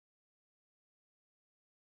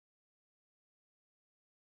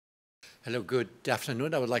Hello, good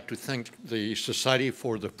afternoon. I would like to thank the Society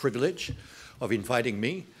for the privilege of inviting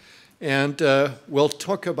me. And we'll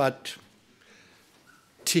talk about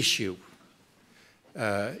tissue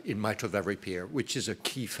in mitral valve repair, which is a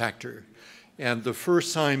key factor. And the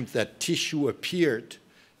first time that tissue appeared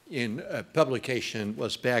in a publication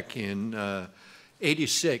was back in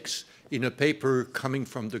 '86 in a paper coming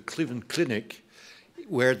from the Cleveland Clinic,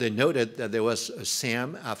 where they noted that there was a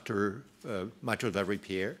SAM after mitral valve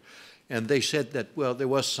repair. And they said that, well, there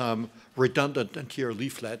was some redundant anterior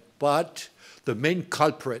leaflet, but the main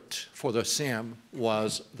culprit for the SAM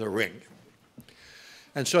was the ring.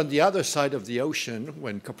 And so on the other side of the ocean,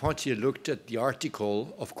 when Carpentier looked at the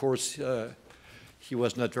article, of course, he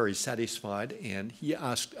was not very satisfied, and he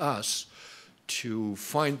asked us to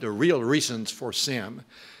find the real reasons for SAM.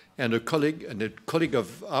 And a colleague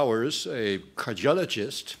of ours, a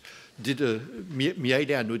cardiologist, did a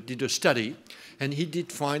study, and he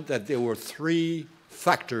did find that there were three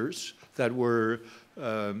factors that were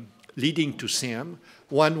leading to SAM.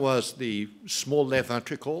 One was the small left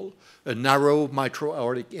ventricle, a narrow mitral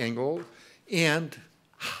aortic angle, and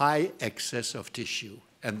high excess of tissue.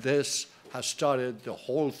 And this has started the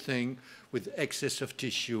whole thing with excess of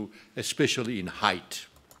tissue, especially in height.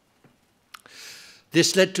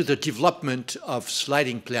 This led to the development of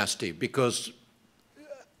sliding plasty because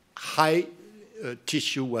high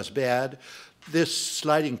tissue was bad. This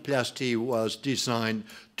sliding plasty was designed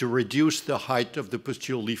to reduce the height of the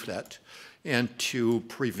posterior leaflet and to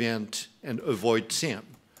prevent and avoid SAM.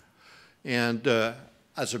 And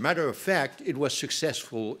as a matter of fact, it was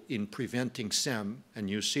successful in preventing SAM.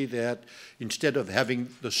 And you see that instead of having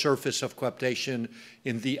the surface of coaptation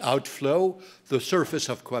in the outflow, the surface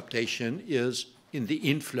of coaptation is in the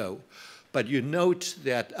inflow. But you note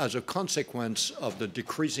that as a consequence of the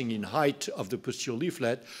decreasing in height of the posterior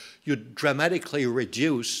leaflet, you dramatically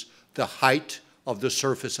reduce the height of the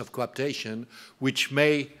surface of coaptation, which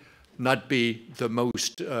may not be the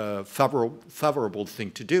most favorable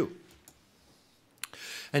thing to do.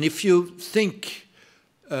 And if you think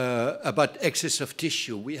about excess of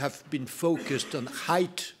tissue, we have been focused on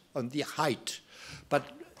the height, but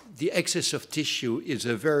the excess of tissue is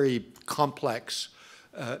a very complex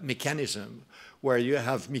mechanism where you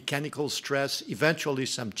have mechanical stress, eventually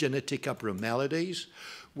some genetic abnormalities,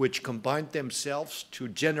 which combine themselves to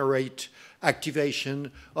generate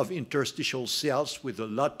activation of interstitial cells with a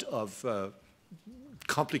lot of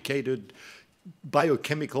complicated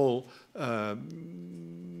biochemical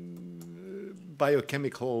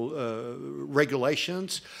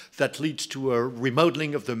regulations that leads to a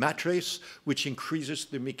remodeling of the matrix, which increases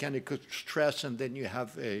the mechanical stress, and then you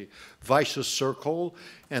have a vicious circle.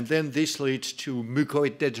 And then this leads to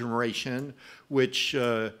mucoid degeneration, which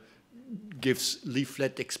gives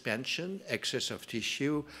leaflet expansion, excess of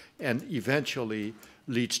tissue, and eventually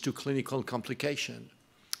leads to clinical complication.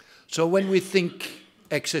 So when we think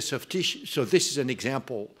excess of tissue, so this is an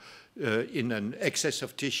example. In an excess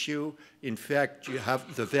of tissue, in fact, you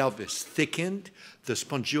have the valve is thickened, the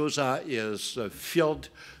spongiosa is filled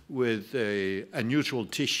with unusual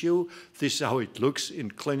tissue. This is how it looks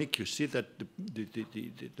in clinic. You see that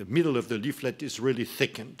the middle of the leaflet is really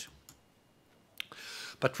thickened.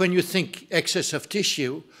 But when you think excess of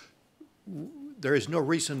tissue, there is no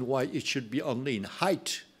reason why it should be only in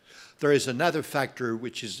height. There is another factor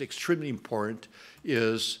which is extremely important,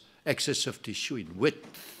 is excess of tissue in width.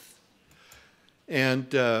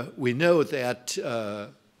 And we know that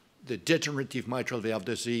the degenerative mitral valve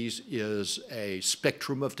disease is a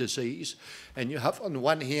spectrum of disease. And you have, on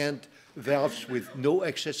one hand, valves with no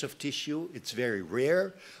excess of tissue. It's very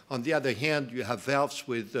rare. On the other hand, you have valves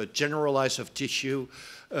with generalized of tissue,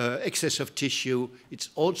 excess of tissue. It's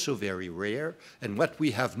also very rare. And what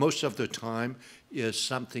we have most of the time is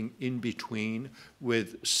something in between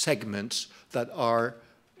with segments that are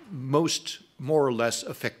more or less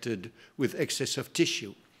affected with excess of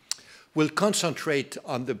tissue. We'll concentrate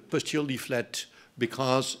on the posterior leaflet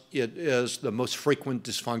because it is the most frequent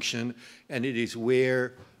dysfunction and it is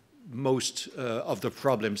where most of the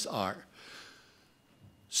problems are.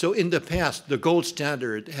 So in the past, the gold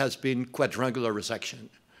standard has been quadrangular resection,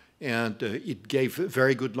 and it gave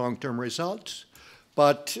very good long-term results,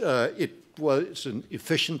 but it was an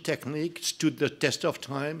efficient technique, stood the test of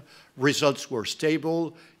time, results were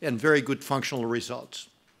stable, and very good functional results.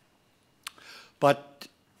 But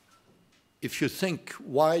if you think,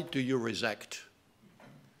 why do you resect?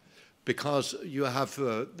 Because you have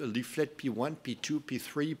the leaflet P1, P2,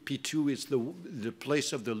 P3. P2 is the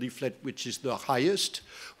place of the leaflet which is the highest.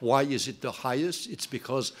 Why is it the highest? It's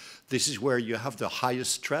because this is where you have the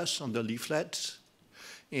highest stress on the leaflets.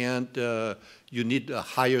 and you need a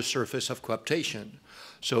higher surface of coaptation.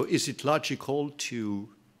 So is it logical to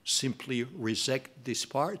simply resect this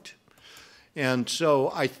part? And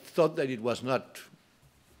so I thought that it was not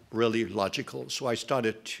really logical. So I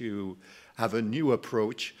started to have a new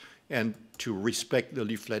approach, and to respect the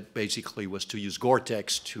leaflet basically was to use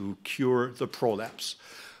Gore-Tex to cure the prolapse.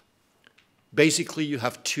 Basically, you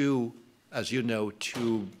have two, as you know,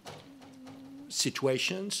 two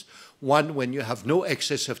situations. One when you have no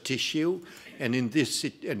excess of tissue, and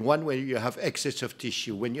one when you have excess of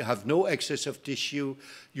tissue. When you have no excess of tissue,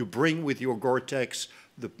 you bring with your Gore-Tex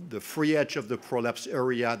the free edge of the prolapse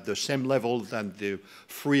area at the same level than the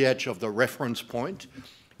free edge of the reference point.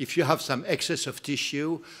 If you have some excess of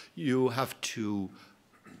tissue, you have to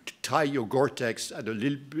tie your Gore-Tex at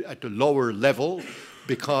a lower level,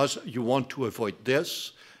 because you want to avoid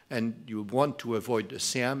this, and you want to avoid the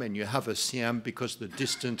SAM, and you have a SAM because the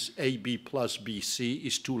distance AB plus BC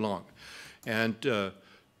is too long. And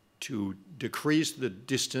to decrease the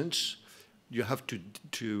distance, you have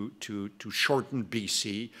to shorten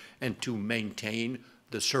BC and to maintain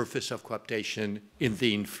the surface of coaptation in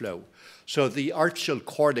the inflow. So the artificial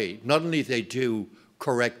chordae, not only they do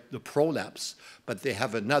correct the prolapse, but they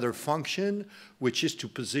have another function, which is to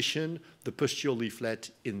position the posterior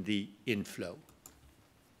leaflet in the inflow.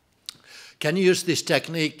 Can you use this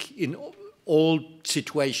technique in all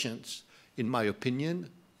situations? In my opinion,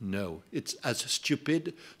 no. It's as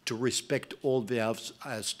stupid to respect all valves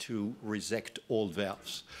as to resect all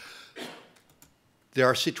valves. There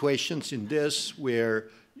are situations in this where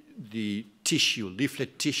the tissue,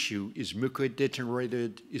 leaflet tissue, is mucoid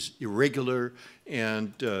degenerated, is irregular,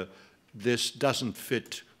 and this doesn't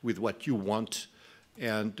fit with what you want,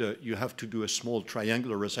 and you have to do a small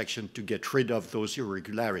triangular resection to get rid of those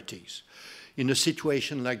irregularities. In a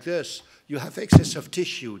situation like this, you have excess of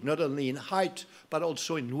tissue, not only in height, but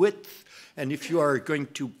also in width. And if you are going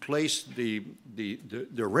to place the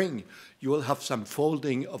ring, you will have some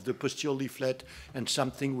folding of the posterior leaflet and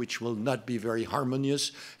something which will not be very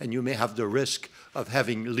harmonious, and you may have the risk of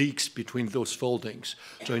having leaks between those foldings.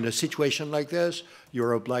 So in a situation like this,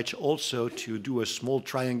 you're obliged also to do a small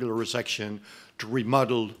triangular resection to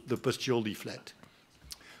remodel the posterior leaflet.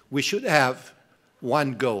 We should have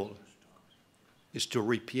one goal, is to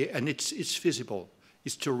repair, and it's feasible,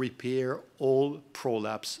 is to repair all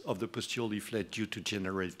prolapse of the posterior leaflet due to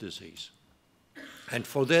degenerative disease. And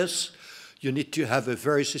for this, you need to have a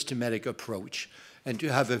very systematic approach and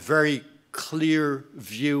to have a very clear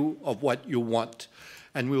view of what you want.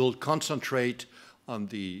 And we will concentrate on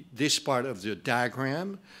this part of the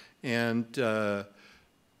diagram, and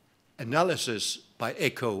analysis by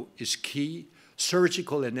echo is key.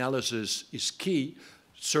 Surgical analysis is key.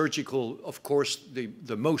 Surgical, of course,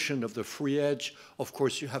 the motion of the free edge. Of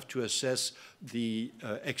course, you have to assess the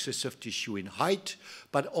excess of tissue in height,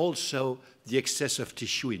 but also the excess of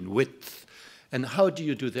tissue in width. And how do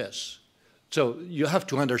you do this? So you have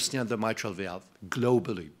to understand the mitral valve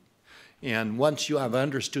globally. And once you have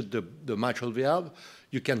understood the mitral valve,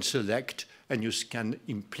 you can select and you can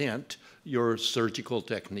implant your surgical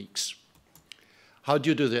techniques. How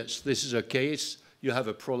do you do this? This is a case. You have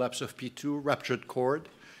a prolapse of P2, ruptured cord,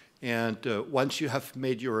 and once you have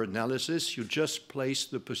made your analysis, you just place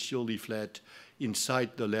the posterior leaflet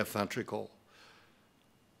inside the left ventricle,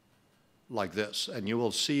 like this. And you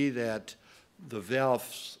will see that the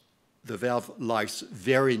valve lies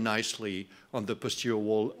very nicely on the posterior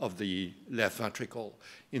wall of the left ventricle.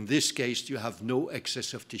 In this case, you have no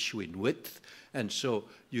excess of tissue in width, and so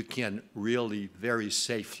you can really very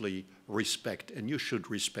safely respect, and you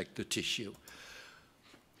should respect the tissue.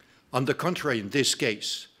 On the contrary, in this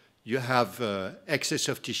case, you have excess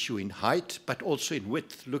of tissue in height, but also in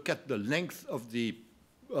width. Look at the length of the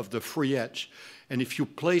free edge. And if you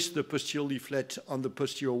place the posterior leaflet on the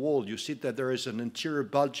posterior wall, you see that there is an anterior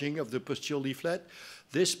bulging of the posterior leaflet.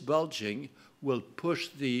 This bulging will push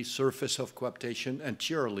the surface of coaptation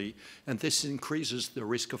anteriorly, and this increases the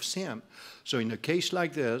risk of SAM. So in a case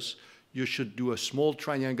like this, you should do a small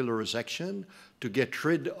triangular resection to get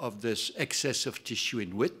rid of this excess of tissue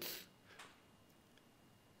in width.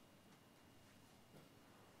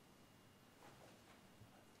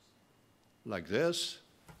 Like this.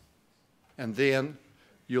 And then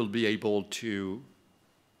you'll be able to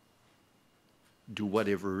do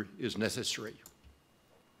whatever is necessary.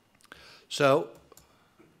 So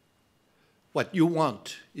what you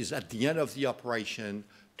want is at the end of the operation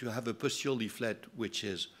to have a posterior leaflet which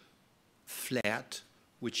is flat,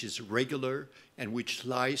 which is regular, and which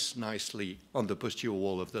lies nicely on the posterior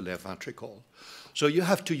wall of the left ventricle. So you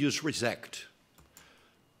have to use resect.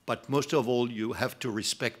 But most of all, you have to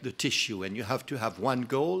respect the tissue, and you have to have one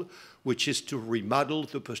goal, which is to remodel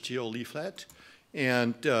the posterior leaflet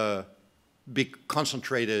and be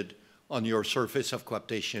concentrated on your surface of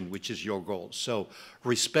coaptation, which is your goal. So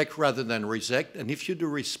respect rather than resect, and if you do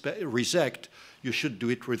resect, you should do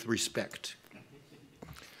it with respect.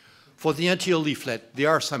 For the anterior leaflet, there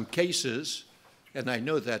are some cases, and I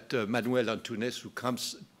know that Manuel Antunes, who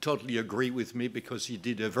comes, totally agree with me because he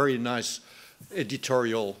did a very nice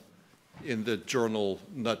editorial in the journal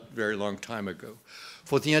not very long time ago.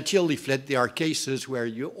 For the anterior leaflet, there are cases where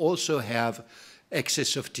you also have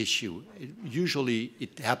excess of tissue. Usually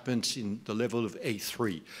it happens in the level of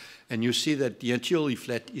A3. And you see that the anterior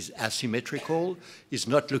leaflet is asymmetrical, is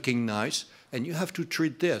not looking nice, and you have to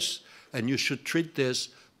treat this. And you should treat this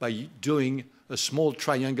by doing a small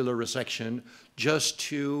triangular resection just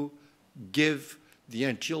to give the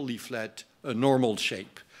anterior leaflet a normal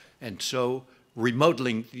shape. And so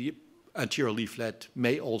remodeling the anterior leaflet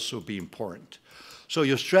may also be important. So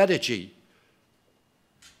your strategy,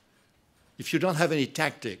 if you don't have any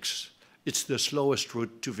tactics, it's the slowest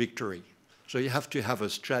route to victory. So you have to have a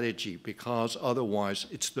strategy, because otherwise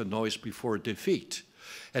it's the noise before defeat.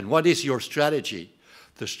 And what is your strategy?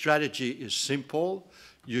 The strategy is simple.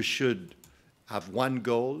 You should have one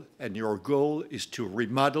goal, and your goal is to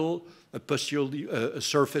remodel a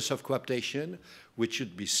surface of coaptation, which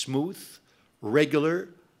should be smooth, regular,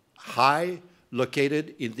 high,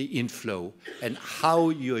 located in the inflow. And how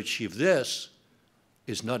you achieve this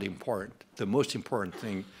is not important. The most important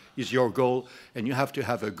thing is your goal, and you have to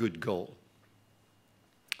have a good goal.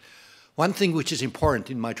 One thing which is important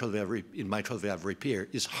in mitral valve repair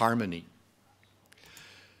is harmony.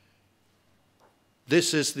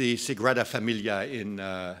 This is the Sagrada Familia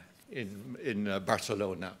in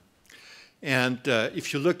Barcelona. And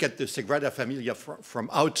if you look at the Sagrada Familia from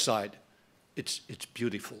outside, it's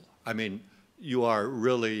beautiful. I mean, you are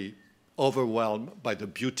really overwhelmed by the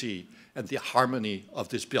beauty and the harmony of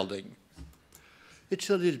this building. It's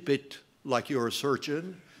a little bit like you're a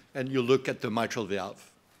surgeon and you look at the mitral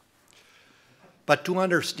valve. But to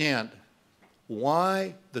understand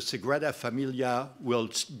why the Sagrada Familia will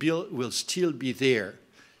still be there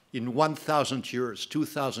in 1,000 years,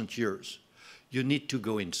 2,000 years, you need to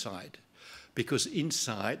go inside. Because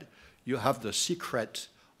inside, you have the secret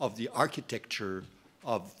of the architecture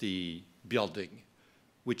of the building,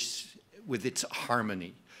 which with its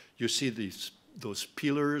harmony. You see those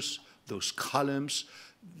pillars, those columns,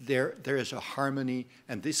 there is a harmony,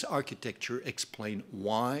 and this architecture explains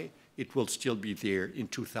why it will still be there in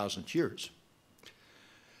 2,000 years.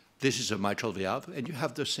 This is a mitral valve, and you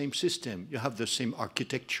have the same system. You have the same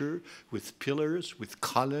architecture with pillars, with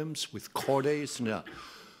columns, with chordates. Now,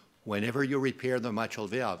 whenever you repair the mitral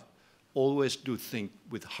valve, always do think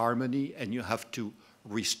with harmony, and you have to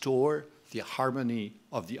restore the harmony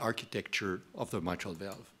of the architecture of the mitral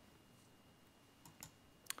valve.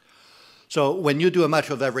 So when you do a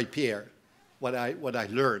mitral valve repair, what I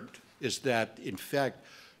learned is that, in fact,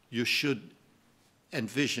 you should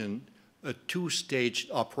envision a two-stage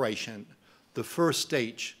operation. The first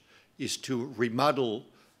stage is to remodel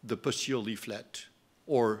the posterior leaflet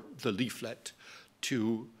or the leaflet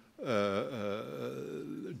to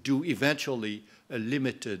do eventually a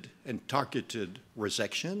limited and targeted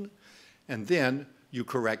resection, and then you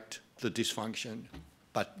correct the dysfunction.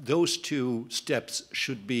 But those two steps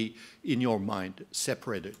should be, in your mind,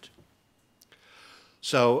 separated.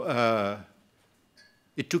 So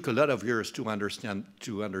it took a lot of years to understand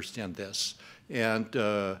this. And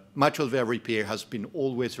mitral valve repair has been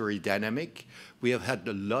always very dynamic. We have had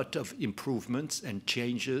a lot of improvements and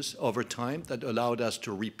changes over time that allowed us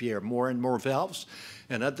to repair more and more valves.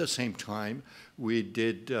 And at the same time, we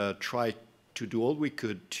did try to do all we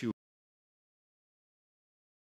could to